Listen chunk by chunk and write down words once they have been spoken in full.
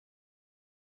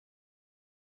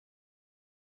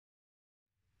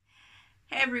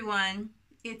Hey everyone,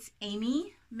 it's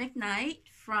Amy McKnight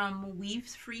from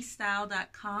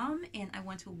weavesfreestyle.com, and I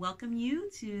want to welcome you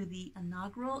to the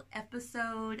inaugural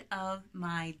episode of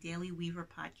my Daily Weaver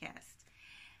podcast.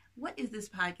 What is this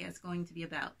podcast going to be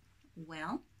about?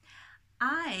 Well,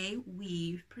 I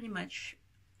weave pretty much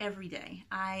every day.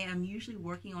 I am usually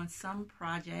working on some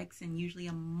projects and usually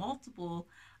a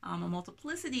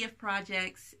multiplicity of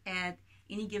projects at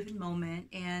any given moment,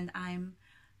 and I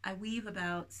weave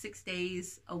about 6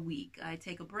 days a week. I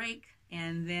take a break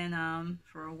and then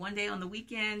for one day on the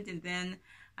weekend, and then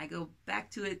I go back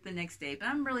to it the next day. But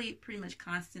I'm really pretty much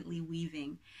constantly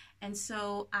weaving. And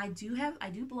so I do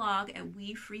blog at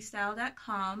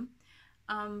weavefreestyle.com.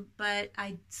 But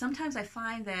sometimes I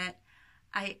find that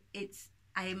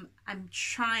I'm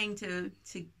trying to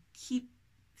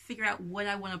figure out what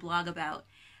I want to blog about.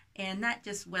 And not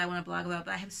just what I want to blog about,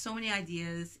 but I have so many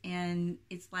ideas, and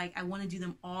it's like I want to do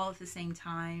them all at the same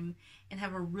time and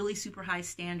have a really super high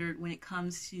standard when it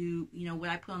comes to, what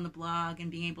I put on the blog and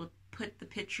being able to put the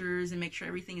pictures and make sure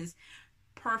everything is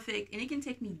perfect. And it can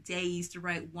take me days to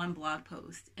write one blog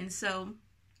post. And so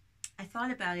I thought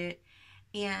about it,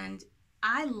 and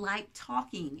I like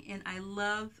talking, and I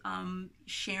love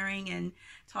sharing and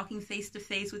talking face to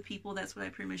face with people. That's what I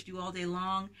pretty much do all day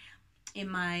long. In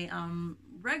my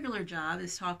regular job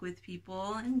is talk with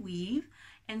people and weave.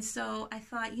 And so I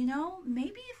thought,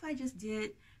 maybe if I just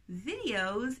did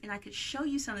videos and I could show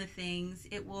you some of the things,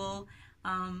 I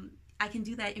can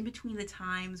do that in between the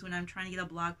times when I'm trying to get a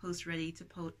blog post ready to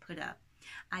put up.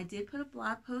 I did put a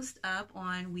blog post up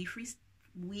on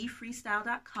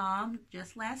weavefreestyle.com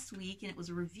just last week, and it was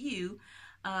a review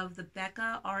of the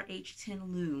Becca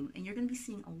RH10 loom. And you're going to be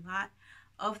seeing a lot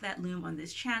of that loom on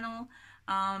this channel.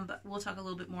 But we'll talk a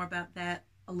little bit more about that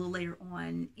a little later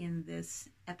on in this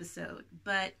episode.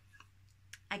 But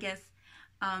I guess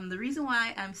the reason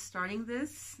why I'm starting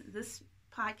this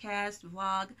podcast,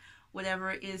 vlog,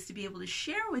 whatever, is to be able to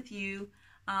share with you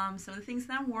some of the things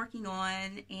that I'm working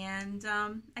on, and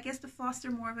I guess to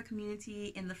foster more of a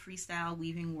community in the freestyle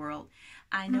weaving world.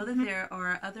 I know that there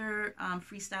are other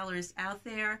freestylers out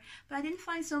there, but I didn't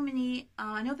find so many.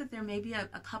 I know that there may be a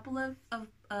couple of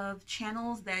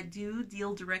channels that do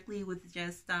deal directly with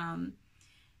just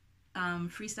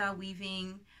freestyle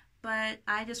weaving, but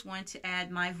I just wanted to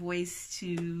add my voice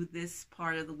to this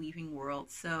part of the weaving world.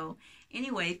 So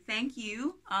anyway, thank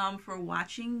you for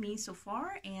watching me so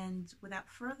far, and without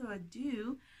further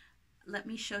ado, let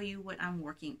me show you what I'm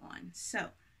working on. So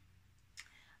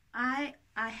I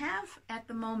have, at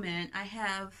the moment, I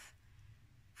have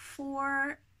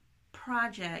 4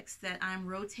 projects that I'm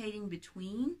rotating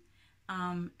between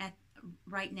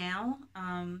right now,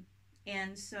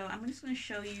 and so I'm just going to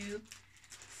show you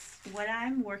what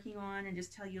I'm working on and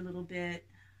just tell you a little bit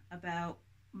about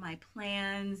my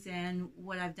plans and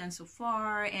what I've done so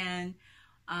far, and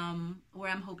where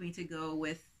I'm hoping to go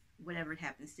with whatever it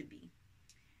happens to be.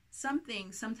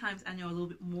 Sometimes I know a little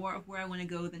bit more of where I want to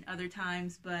go than other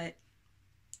times, but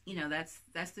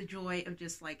that's the joy of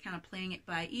just like kind of playing it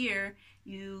by ear.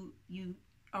 You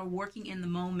are working in the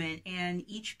moment, and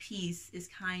each piece is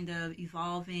kind of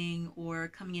evolving or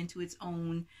coming into its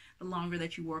own the longer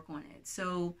that you work on it.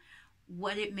 So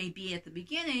what it may be at the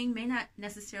beginning may not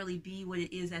necessarily be what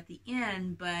it is at the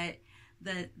end, but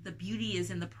the beauty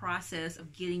is in the process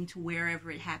of getting to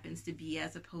wherever it happens to be,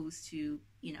 as opposed to,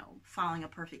 following a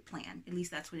perfect plan. At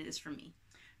least that's what it is for me.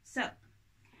 So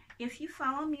if you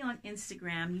follow me on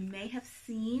Instagram, you may have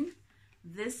seen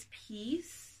this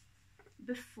piece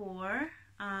before.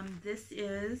 This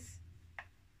is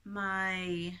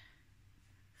my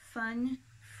fun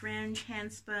fringe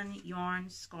handspun yarn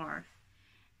scarf.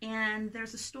 And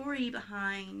there's a story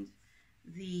behind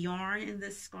the yarn in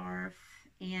this scarf,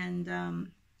 and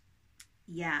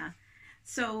yeah.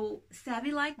 So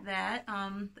Savvy Like That,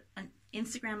 an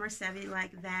Instagrammer Savvy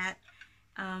Like That,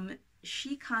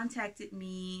 she contacted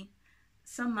me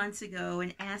some months ago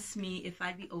and asked me if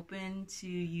I'd be open to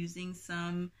using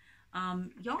some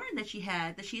yarn that she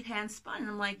had hand spun.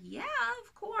 And I'm like, yeah,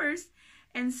 of course.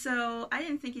 And so I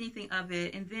didn't think anything of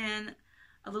it. And then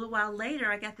a little while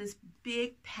later, I got this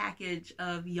big package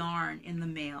of yarn in the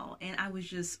mail, and I was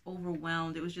just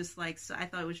overwhelmed. It was just like, so I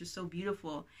thought it was just so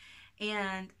beautiful.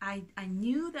 And I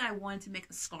knew that I wanted to make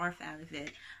a scarf out of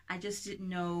it. I just didn't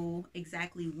know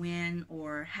exactly when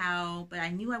or how, but I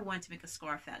knew I wanted to make a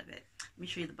scarf out of it. Let me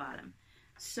show you the bottom.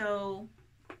 So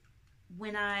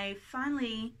when I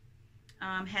finally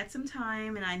had some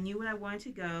time and I knew what I wanted to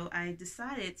go, I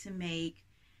decided to make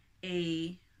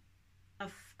a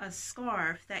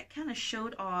scarf that kind of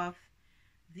showed off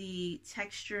the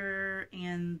texture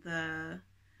and the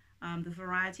the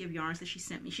variety of yarns that she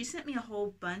sent me. She sent me a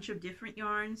whole bunch of different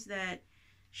yarns that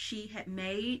she had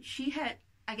made.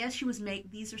 I guess she was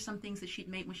these are some things that she'd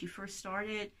made when she first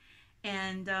started,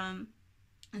 and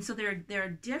so they're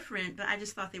different, but I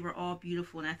just thought they were all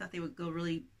beautiful, and I thought they would go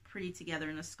really pretty together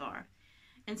in a scarf.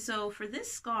 And so for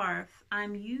this scarf,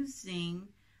 I'm using,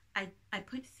 I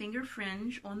put finger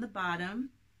fringe on the bottom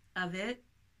of it,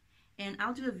 and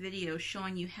I'll do a video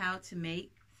showing you how to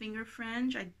make finger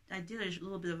fringe. I did a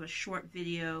little bit of a short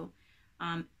video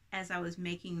as I was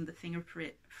making the finger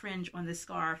fringe on the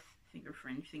scarf. Finger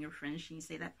fringe, can you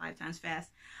say that 5 times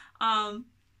fast?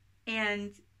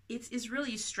 And it's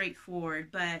really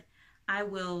straightforward, but I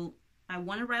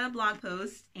want to write a blog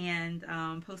post and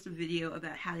post a video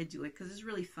about how to do it, because it's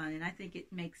really fun, and I think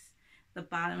it makes the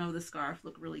bottom of the scarf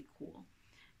look really cool.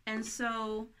 And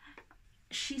so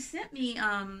she sent me,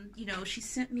 she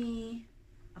sent me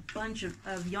a bunch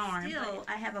of yarn. Still,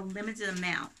 I have a limited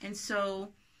amount, and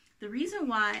so the reason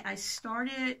why I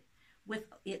started with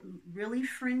it really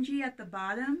fringy at the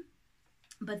bottom,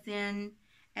 but then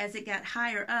as it got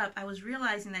higher up, I was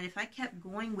realizing that if I kept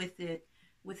going with it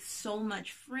with so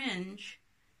much fringe,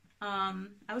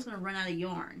 I was going to run out of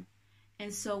yarn.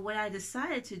 And so what I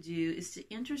decided to do is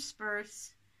to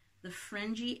intersperse the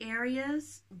fringy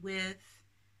areas with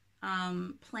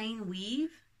plain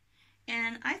weave.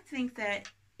 And I think that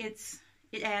it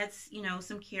adds,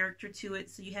 some character to it.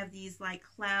 So you have these like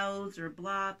clouds or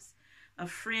blobs of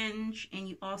fringe, and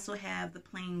you also have the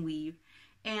plain weave.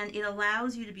 And it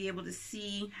allows you to be able to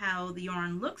see how the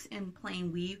yarn looks in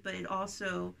plain weave, but it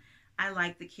also, I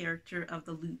like the character of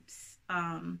the loops,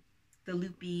 the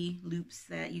loopy loops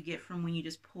that you get from when you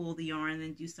just pull the yarn and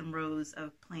then do some rows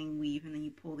of plain weave and then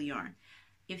you pull the yarn.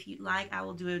 If you'd like, I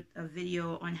will do a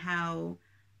video on how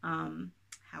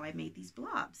I made these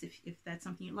blobs. If that's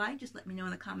something you like, just let me know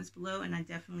in the comments below, and I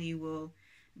definitely will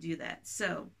do that.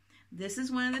 So this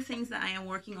is one of the things that I am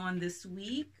working on this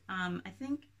week. I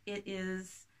think it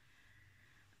is,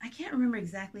 I can't remember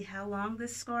exactly how long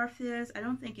this scarf is. I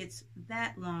don't think it's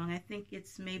that long. I think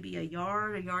it's maybe a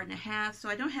yard and a half. So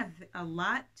I don't have a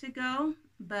lot to go.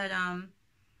 But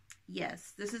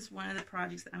yes, this is one of the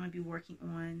projects that I'm going to be working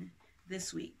on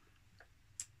this week.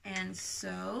 And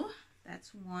so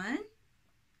that's one.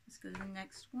 Let's go to the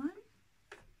next one.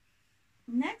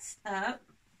 Next up,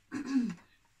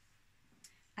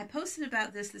 I posted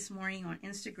about this morning on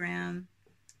Instagram,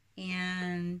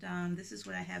 and this is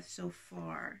what I have so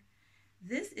far.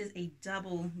 This is a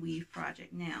double weave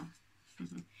project. Now,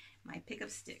 my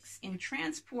pickup sticks. In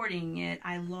transporting it,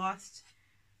 I lost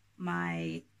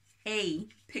my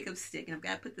pickup stick, and I've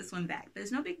got to put this one back. But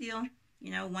it's no big deal.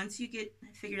 Once you get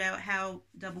figured out how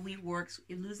double weave works,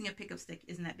 losing a pickup stick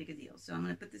isn't that big a deal. So I'm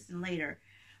going to put this in later.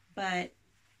 But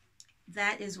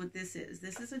that is what this is.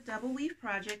 This is a double weave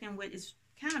project, and what is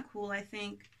kind of cool, I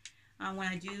think, when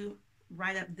I do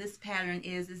write up this pattern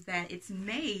is that it's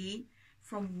made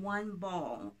from one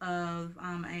ball of,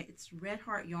 it's Red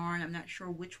Heart yarn. I'm not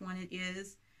sure which one it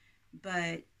is,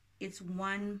 but it's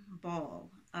one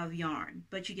ball of yarn.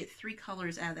 But you get 3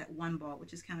 colors out of that one ball,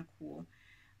 which is kind of cool.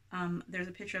 There's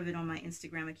a picture of it on my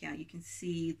Instagram account. You can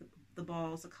see the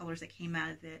balls, the colors that came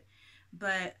out of it.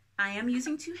 But I am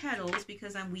using 2 heddles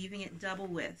because I'm weaving it double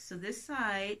width. So this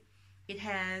side, it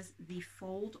has the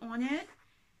fold on it,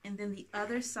 and then the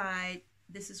other side,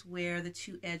 this is where the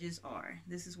 2 edges are.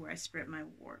 This is where I spread my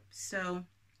warp. So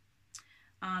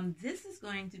this is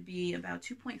going to be about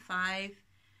 2.5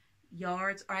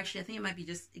 yards, or actually I think it might be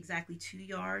just exactly 2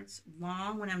 yards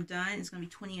long when I'm done. It's going to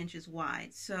be 20 inches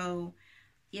wide. So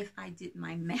if I did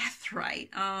my math right,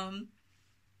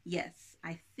 yes,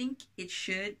 I think it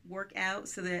should work out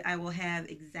so that I will have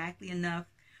exactly enough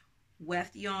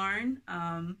weft yarn.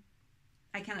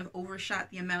 I kind of overshot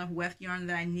the amount of weft yarn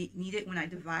that I needed when I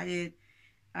divided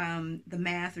the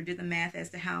math, or did the math as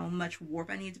to how much warp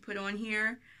I need to put on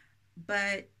here.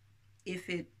 But if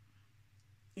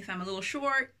I'm a little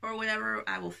short or whatever,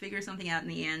 I will figure something out in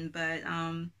the end.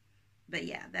 But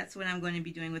yeah, that's what I'm going to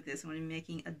be doing with this. I'm going to be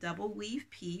making a double weave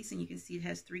piece, and you can see it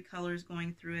has 3 colors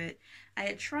going through it. I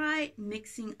had tried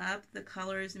mixing up the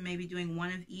colors and maybe doing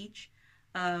one of each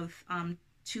of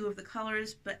 2 of the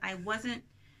colors, but I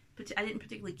didn't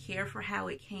particularly care for how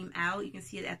it came out. You can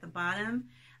see it at the bottom.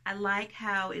 I like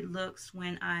how it looks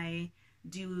when I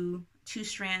do 2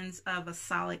 strands of a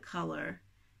solid color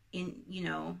in,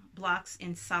 blocks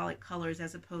in solid colors,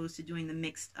 as opposed to doing the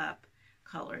mixed up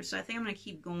colors. So I think I'm going to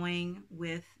keep going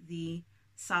with the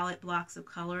solid blocks of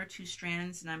color, 2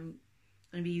 strands, and I'm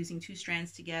going to be using 2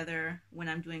 strands together when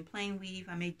I'm doing plain weave.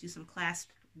 I may do some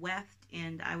clasped weft,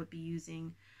 and I would be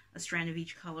using a strand of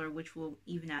each color, which will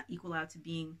equal out to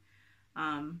being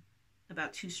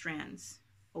about 2 strands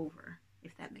over,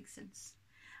 if that makes sense.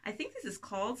 I think this is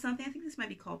called something. I think this might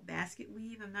be called basket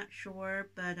weave. I'm not sure,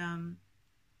 but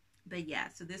yeah.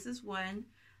 So this is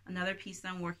another piece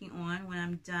that I'm working on. When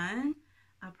I'm done,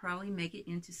 I'll probably make it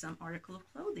into some article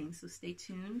of clothing. So stay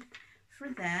tuned for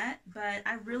that. But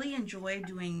I really enjoy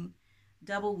doing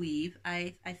double weave.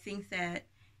 I think that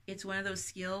it's one of those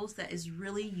skills that is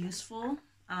really useful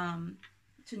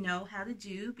to know how to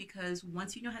do, because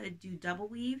once you know how to do double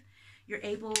weave, you're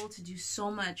able to do so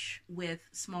much with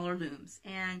smaller looms.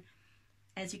 And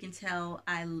as you can tell,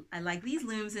 I like these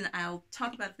looms, and I'll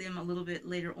talk about them a little bit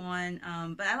later on.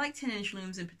 But I like 10-inch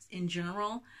looms in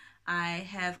general. I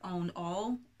have owned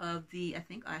all of the, I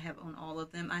think I have owned all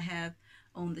of them. I have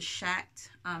owned the Shacked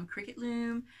Cricket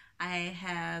loom. I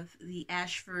have the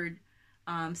Ashford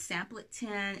Samplet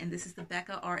 10, and this is the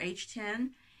Becca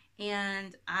RH10.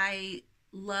 And I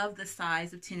love the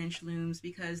size of 10-inch looms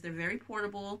because they're very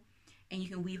portable, and you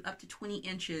can weave up to 20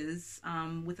 inches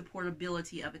with the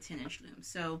portability of a 10-inch loom.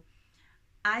 So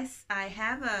I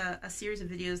have a series of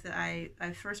videos that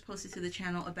I first posted to the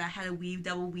channel about how to weave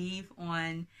double weave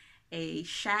on a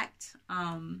Shacked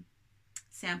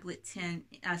Samplet 10,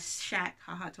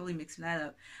 totally mixed that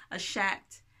up, a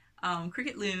Shacked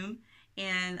Cricket loom.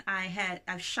 And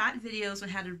I've shot videos on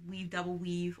how to weave double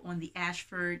weave on the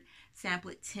Ashford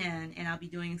Samplet 10, and I'll be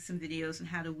doing some videos on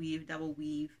how to weave double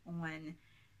weave on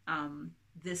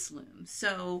this loom.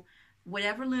 So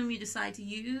whatever loom you decide to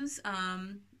use,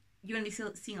 you're going to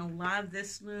be seeing a lot of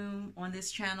this loom on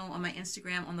this channel, on my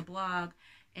Instagram, on the blog,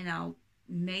 and I'll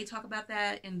may talk about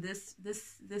that in this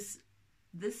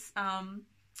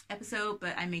episode,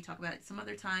 but I may talk about it some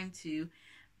other time too.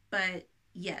 But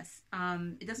yes,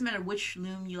 it doesn't matter which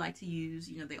loom you like to use,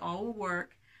 you know, they all will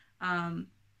work.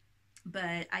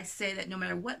 But I say that no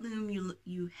matter what loom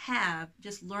you have,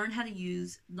 just learn how to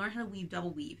weave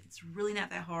double weave. It's really not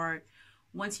that hard.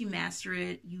 Once you master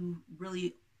it, you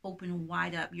really open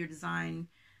wide up your design,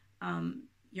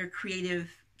 your creative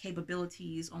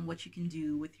capabilities on what you can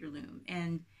do with your loom.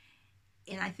 And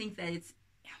I think that it's,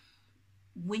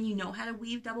 when you know how to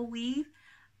weave double weave,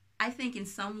 I think in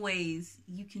some ways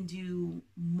you can do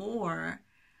more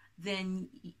than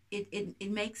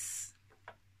it makes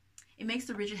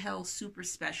the rigid held super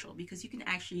special, because you can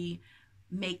actually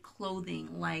make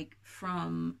clothing like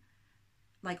from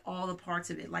like all the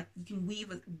parts of it. Like you can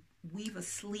weave a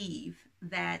sleeve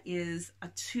that is a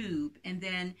tube, and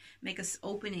then make an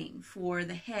opening for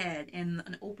the head and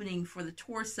an opening for the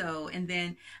torso, and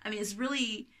then I mean it's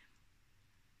really,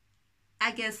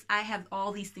 I guess I have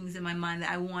all these things in my mind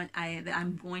that that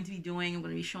I'm going to be doing. I'm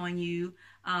going to be showing you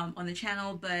on the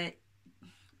channel. But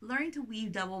learning to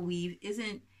weave double weave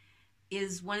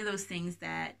is one of those things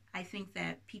that I think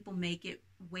that people make it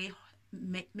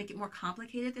make it more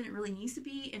complicated than it really needs to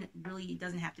be, and it really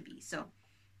doesn't have to be. So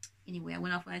anyway, I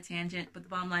went off on a tangent, but the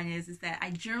bottom line is that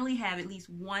I generally have at least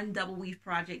one double weave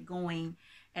project going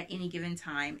at any given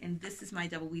time, and this is my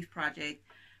double weave project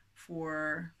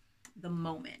for the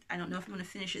moment. I don't know if I'm going to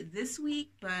finish it this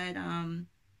week, but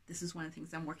this is one of the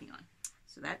things I'm working on.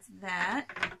 So that's that.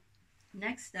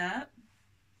 Next up,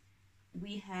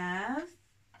 we have,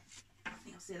 I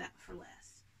think I'll say that for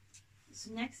last.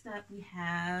 So next up we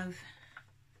have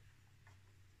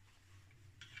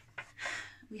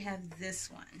this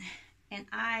one, and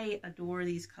I adore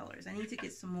these colors. I need to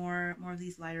get some more of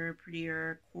these lighter,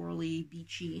 prettier, corally,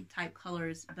 beachy type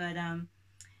colors. But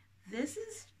this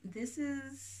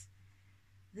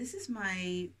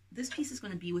piece is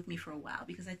going to be with me for a while,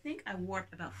 because I think I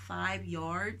warped about 5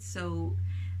 yards. So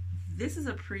this is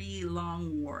a pretty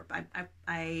long warp.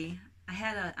 I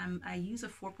use a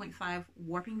 4.5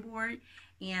 warping board,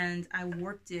 and I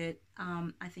warped it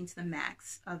I think to the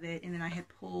max of it, and then I had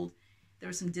pulled, there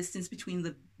was some distance between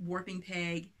the warping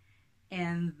peg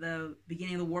and the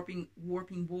beginning of the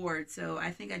warping board, so I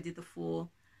think I did the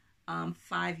full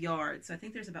 5 yards. So I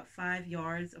think there's about 5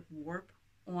 yards of warp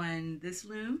on this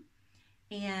loom,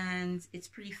 and it's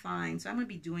pretty fine. So I'm going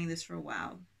to be doing this for a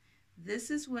while.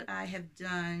 This is what I have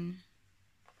done.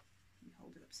 Let me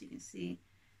hold it up so you can see.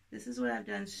 This is what I've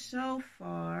done so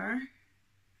far,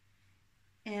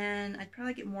 and I'd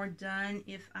probably get more done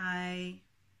if I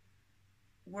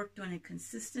worked on it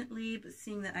consistently, but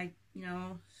seeing that I,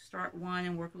 start one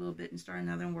and work a little bit and start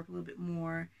another and work a little bit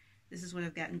more, this is what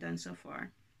I've gotten done so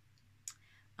far.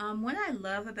 What I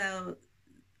love about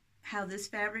how this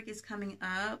fabric is coming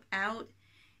out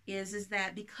is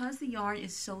that because the yarn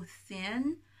is so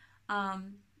thin,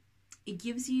 it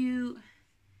gives you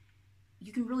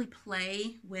can really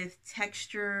play with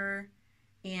texture,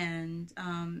 and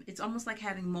it's almost like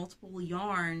having multiple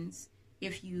yarns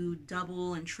if you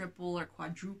double and triple or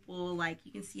quadruple, like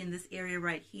you can see in this area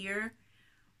right here,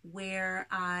 where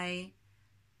I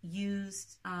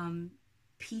used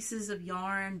pieces of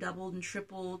yarn doubled and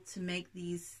tripled to make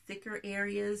these thicker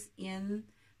areas in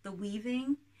the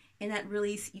weaving, and that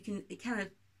really, it kind of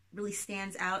really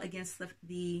stands out against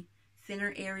the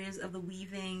thinner areas of the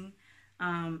weaving.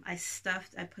 I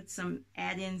put some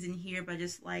add-ins in here by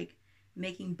just like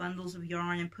making bundles of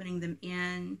yarn and putting them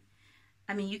in.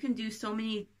 I mean, you can do so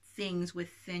many things with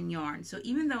thin yarn. So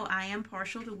even though I am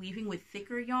partial to weaving with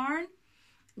thicker yarn,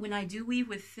 when I do weave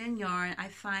with thin yarn, I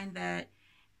find that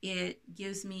it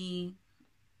gives me,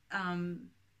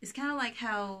 it's kind of like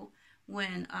how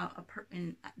when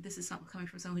and this is something coming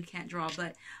from someone who can't draw,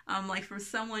 but like for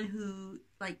someone who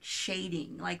like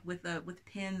shading, like with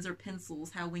pens or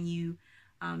pencils, how when you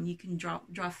can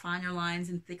draw finer lines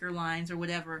and thicker lines or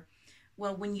whatever.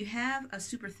 Well, when you have a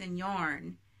super thin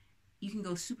yarn, you can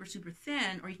go super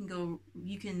thin, or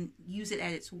you can use it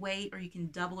at its weight, or you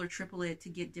can double or triple it to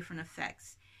get different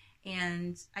effects.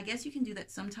 And I guess you can do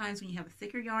that sometimes when you have a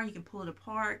thicker yarn. You can pull it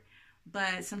apart,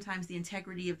 but sometimes the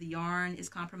integrity of the yarn is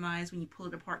compromised when you pull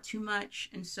it apart too much.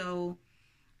 And so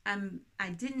I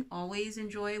didn't always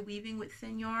enjoy weaving with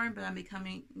thin yarn, but I'm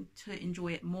becoming to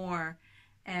enjoy it more,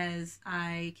 as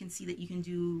I can see that you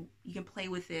can play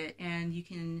with it and you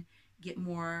can get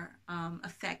more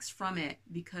effects from it,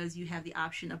 because you have the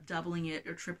option of doubling it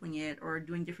or tripling it or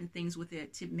doing different things with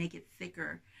it to make it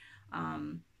thicker,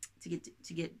 to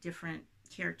get different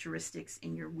characteristics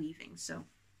in your weaving. So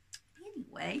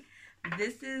anyway,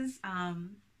 this is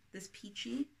this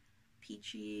peachy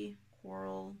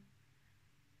coral.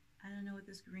 I don't know what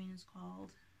this green is called.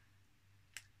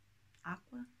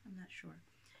 Aqua? I'm not sure.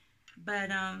 But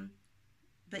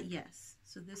yes,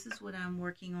 so this is what I'm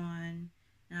working on,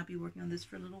 and I'll be working on this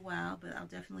for a little while, but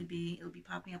it'll be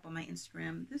popping up on my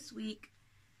Instagram this week.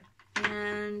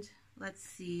 And let's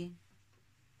see,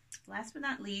 last but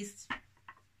not least,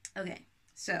 okay,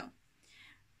 so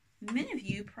many of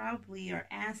you probably are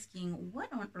asking,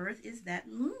 what on earth is that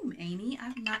loom, Amy?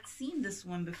 I've not seen this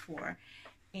one before.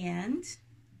 And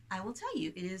I will tell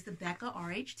you, it is the Becca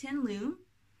RH10 loom.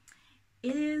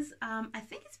 It is, I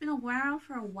think it's been around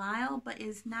for a while, but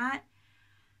is not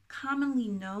commonly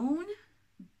known.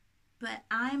 But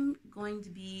I'm going to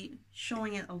be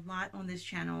showing it a lot on this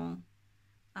channel,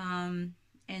 and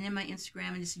in my Instagram,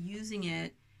 and just using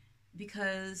it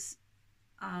because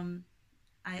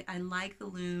I like the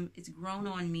loom. It's grown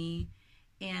on me,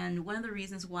 and one of the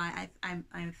reasons why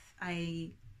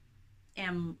I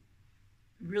am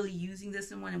really using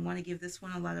this one and want to give this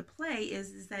one a lot of play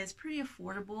is that it's pretty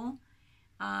affordable.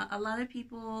 A lot of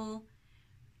people,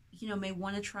 may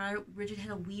want to try rigid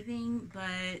heddle weaving,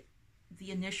 but the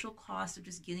initial cost of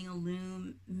just getting a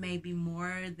loom may be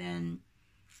more than,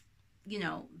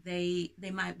 they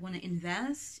might want to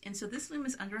invest. And so this loom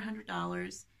is under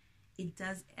 $100. It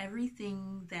does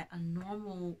everything that a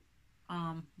normal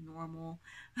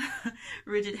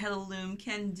rigid heddle loom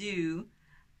can do.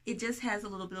 It just has a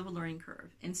little bit of a learning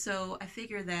curve. And so I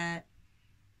figure that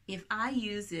if I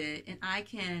use it and I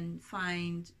can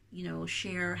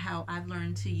share how I've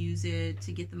learned to use it,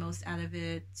 to get the most out of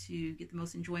it, to get the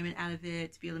most enjoyment out of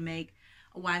it, to be able to make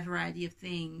a wide variety of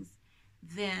things,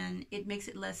 then it makes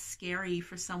it less scary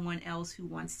for someone else who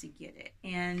wants to get it.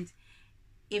 And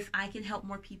if I can help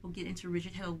more people get into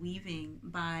rigid heddle weaving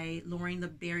by lowering the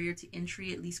barrier to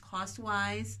entry, at least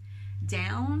cost-wise,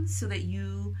 down, so that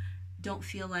you don't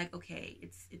feel like, okay,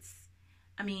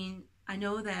 I mean, I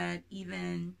know that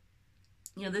even,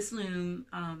 this loom,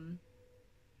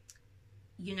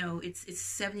 it's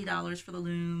 $70 for the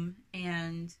loom,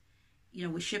 and,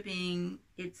 with shipping,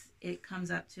 it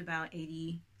comes up to about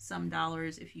 $80 some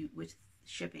with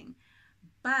shipping,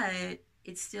 but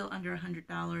it's still under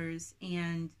 $100.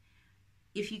 And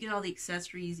if you get all the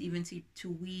accessories, even to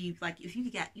weave, like if you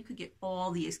could get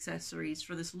all the accessories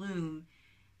for this loom,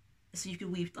 so you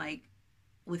could weave like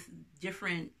with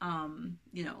different,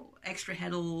 extra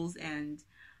heddles and,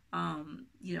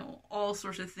 all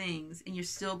sorts of things, and you're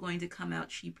still going to come out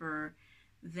cheaper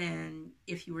than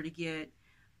if you were to get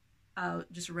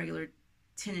just a regular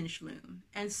 10-inch loom.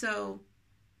 And so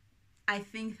I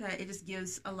think that it just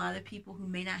gives a lot of people who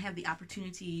may not have the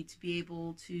opportunity to be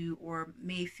able to, or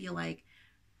may feel like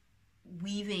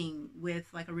weaving with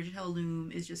like a rigid heddle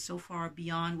loom is just so far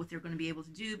beyond what they're going to be able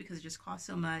to do because it just costs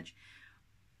so much,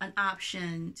 an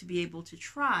option to be able to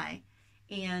try.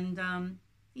 And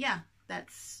yeah,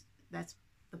 that's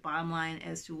the bottom line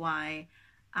as to why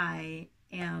I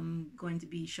am going to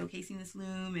be showcasing this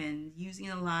loom and using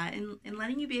it a lot, and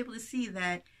letting you be able to see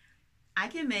that I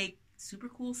can make super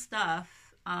cool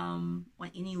stuff on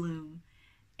any loom.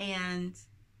 And,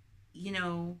 you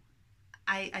know,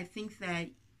 I think that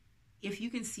if you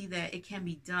can see that it can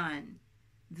be done,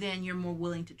 then you're more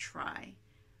willing to try.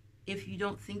 If you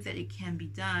don't think that it can be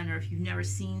done, or if you've never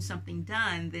seen something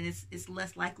done, then it's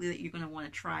less likely that you're going to want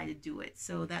to try to do it.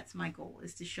 So that's my goal,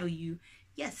 is to show you,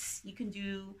 yes, you can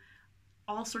do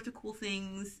all sorts of cool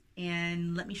things,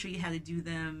 and let me show you how to do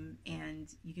them, and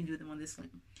you can do them on this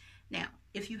loom. Now,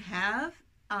 if you have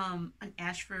an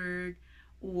Ashford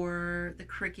or the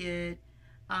Cricut,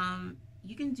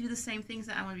 you can do the same things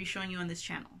that I'm going to be showing you on this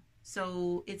channel.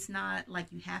 So it's not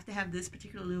like you have to have this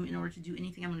particular loom in order to do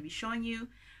anything I'm going to be showing you.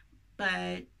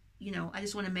 But, you know, I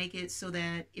just want to make it so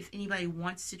that if anybody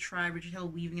wants to try rigid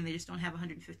held weaving and they just don't have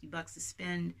 $150 to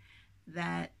spend,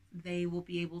 that they will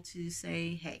be able to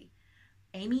say, hey,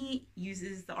 Amy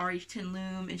uses the RH10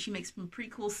 loom and she makes some pretty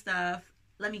cool stuff.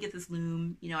 Let me get this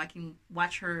loom. You know, I can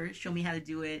watch her show me how to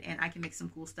do it, and I can make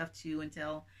some cool stuff too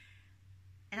until,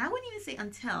 and I wouldn't even say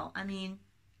until, I mean,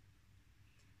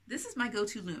 this is my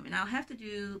go-to loom, and I'll have to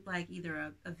do like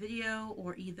either a video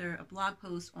or either a blog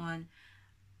post on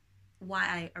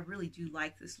why I really do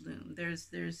like this loom.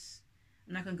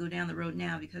 I'm not going to go down the road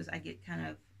now because I get kind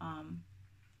of,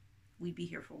 we'd be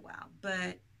here for a while,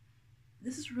 but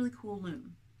this is a really cool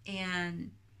loom.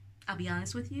 And I'll be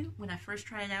honest with you, when I first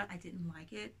tried it out, I didn't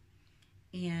like it.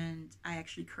 And I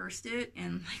actually cursed it,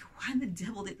 and like, why in the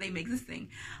devil did they make this thing?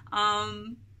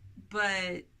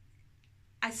 But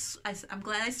I'm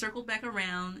glad I circled back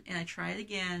around and I tried it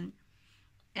again.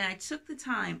 And I took the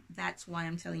time. That's why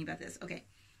I'm telling you about this. Okay,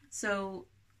 so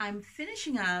I'm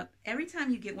finishing up. Every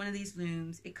time you get one of these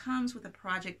looms, it comes with a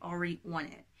project already on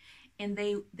it. And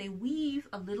they weave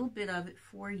a little bit of it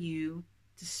for you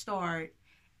to start,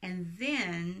 and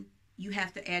then you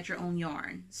have to add your own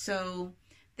yarn. So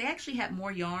they actually had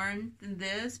more yarn than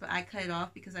this, but I cut it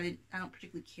off because I don't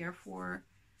particularly care for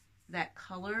that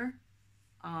color.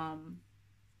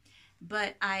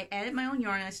 But I added my own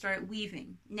yarn and I started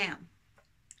weaving. Now,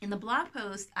 in the blog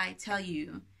post, I tell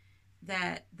you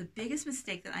that the biggest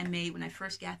mistake that I made when I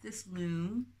first got this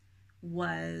loom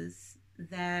was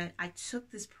that I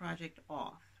took this project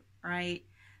off, right?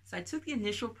 So I took the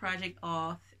initial project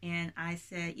off and I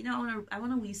said, you know, I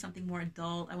want to weave something more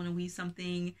adult. I want to weave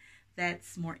something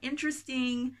that's more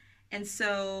interesting. And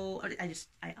so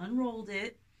I unrolled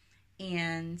it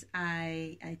and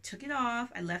I took it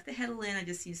off. I left the heddle in. I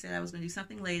just said I was going to do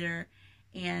something later.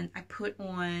 And I put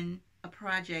on a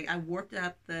project. I warped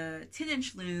up the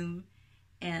 10-inch loom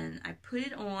and I put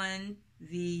it on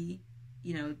the,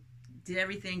 you know, did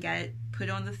everything, got it put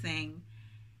on the thing,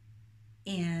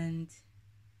 and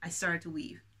I started to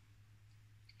weave.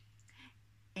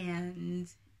 And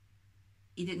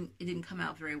it didn't come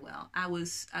out very well. I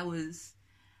was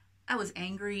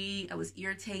angry, I was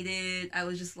irritated. I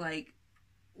was just like,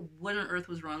 what on earth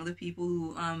was wrong with the people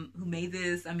who made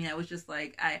this? I mean, I was just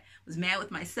like, I was mad with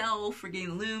myself for getting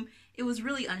the loom. It was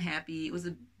really unhappy. It was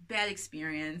a bad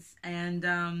experience.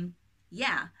 And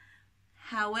yeah.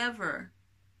 However,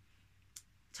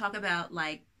 talk about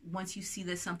like, once you see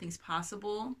that something's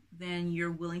possible, then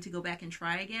you're willing to go back and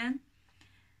try again.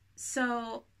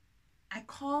 So I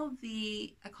called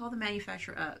the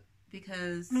manufacturer up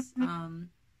because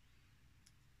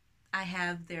I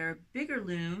have their bigger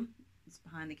loom. It's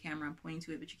behind the camera. I'm pointing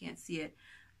to it, but you can't see it.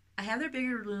 I have their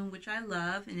bigger loom, which I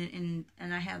love, and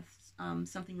I have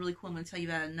something really cool I'm going to tell you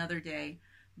about another day.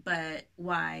 But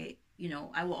why, you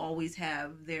know, I will always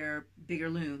have their bigger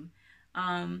loom.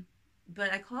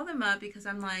 But I called them up because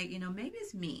I'm like, you know, maybe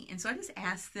it's me. And so I just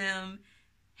asked them,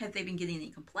 have they been getting any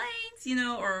complaints, you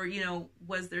know, or, you know,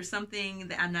 was there something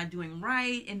that I'm not doing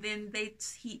right? And then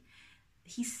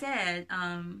he said,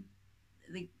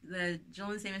 the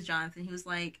gentleman's name is Jonathan. He was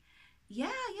like,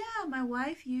 yeah, my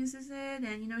wife uses it,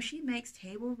 and, you know, she makes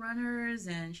table runners,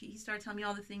 and he started telling me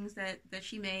all the things that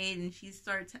she made, and he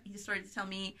started to tell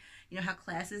me, you know, how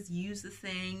classes use the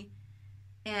thing.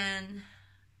 And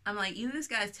I'm like, either this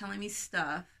guy's telling me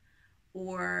stuff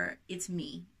or it's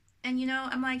me. And, you know,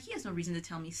 I'm like, he has no reason to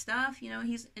tell me stuff. You know,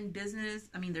 he's in business.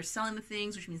 I mean, they're selling the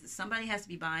things, which means that somebody has to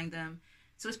be buying them.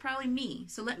 So it's probably me.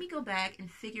 So let me go back and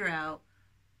figure out,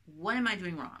 what am I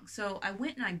doing wrong? So I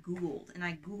went and I Googled and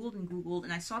I Googled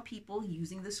and I saw people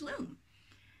using this loom.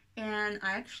 And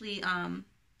I actually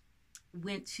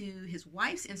went to his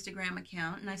wife's Instagram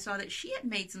account and I saw that she had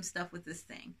made some stuff with this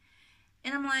thing.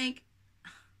 And I'm like,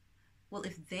 well,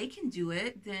 if they can do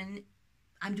it, then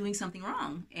I'm doing something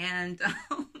wrong. And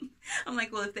I'm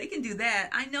like, well, if they can do that,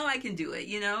 I know I can do it,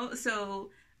 you know? So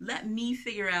let me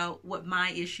figure out what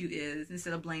my issue is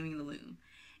instead of blaming the loom.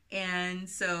 And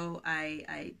so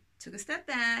I took a step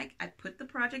back. I put the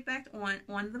project back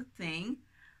on the thing.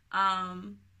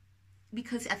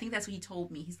 because I think that's what he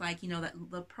told me. He's like, you know, that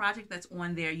the project that's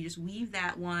on there, you just weave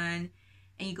that one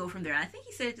and you go from there. And I think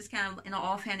he said it just kind of in an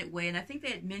offhanded way, and I think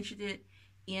they had mentioned it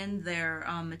in their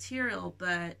material,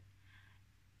 but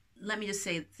let me just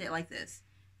say it like this.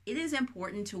 It is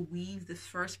important to weave the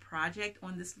first project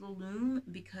on this little loom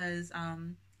because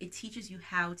it teaches you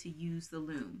how to use the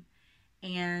loom.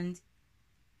 And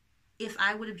if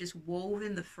I would have just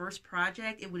woven the first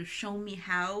project, it would have shown me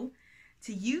how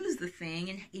to use the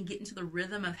thing and get into the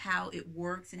rhythm of how it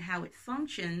works and how it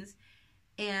functions.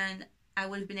 And I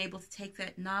would have been able to take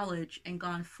that knowledge and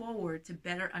gone forward to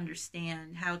better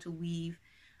understand how to weave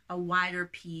a wider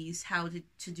piece, how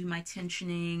to do my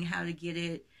tensioning, how to get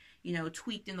it, you know,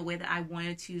 tweaked in the way that I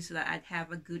wanted to so that I'd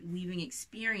have a good weaving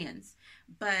experience.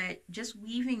 But just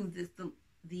weaving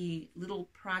the little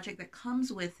project that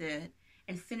comes with it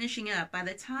and finishing up, by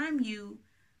the time you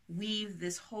weave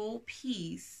this whole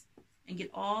piece and get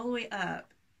all the way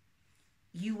up,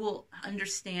 you will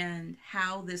understand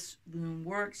how this loom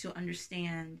works. You'll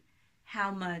understand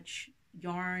how much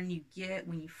yarn you get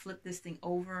when you flip this thing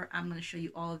over. I'm going to show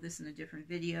you all of this in a different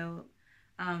video.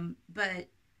 But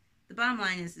the bottom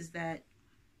line is that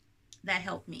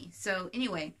helped me. So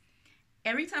anyway,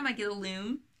 every time I get a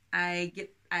loom, I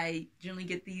generally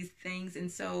get these things,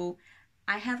 and so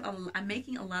I'm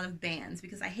making a lot of bands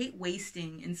because I hate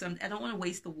wasting, and so I don't want to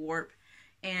waste the warp.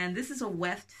 And this is a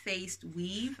weft-faced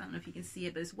weave. I don't know if you can see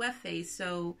it, but it's weft-faced,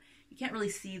 so you can't really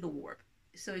see the warp.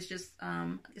 So it's just,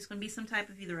 it's going to be some type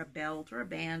of either a belt or a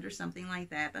band or something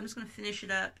like that. But I'm just going to finish it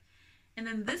up. And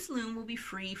then this loom will be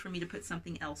free for me to put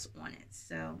something else on it.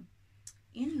 So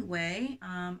anyway,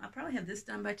 I'll probably have this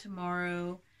done by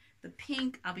tomorrow. The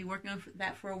pink, I'll be working on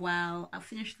that for a while. I'll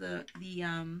finish the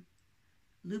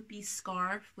loopy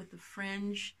scarf with the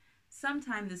fringe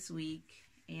sometime this week.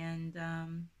 And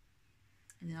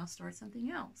then I'll start something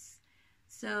else.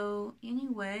 So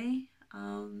anyway,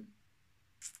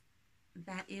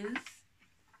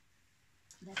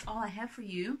 that's all I have for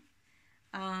you.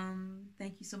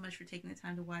 Thank you so much for taking the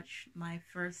time to watch my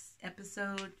first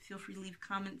episode. Feel free to leave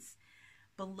comments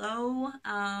below.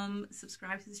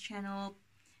 Subscribe to this channel.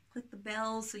 Click the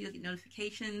bell so you'll get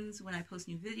notifications when I post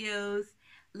new videos.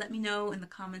 Let me know in the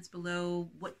comments below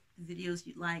what videos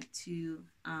you'd like to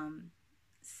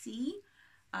see.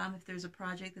 If there's a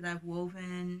project that I've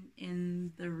woven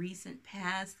in the recent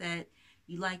past that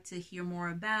you'd like to hear more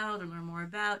about or learn more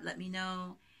about, let me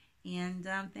know. And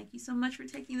thank you so much for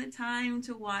taking the time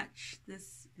to watch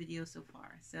this video so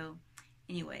far. So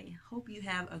anyway, hope you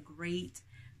have a great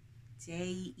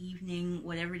day, evening,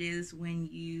 whatever it is when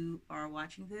you are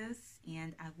watching this.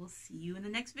 And I will see you in the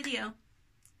next video.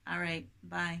 All right,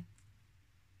 bye.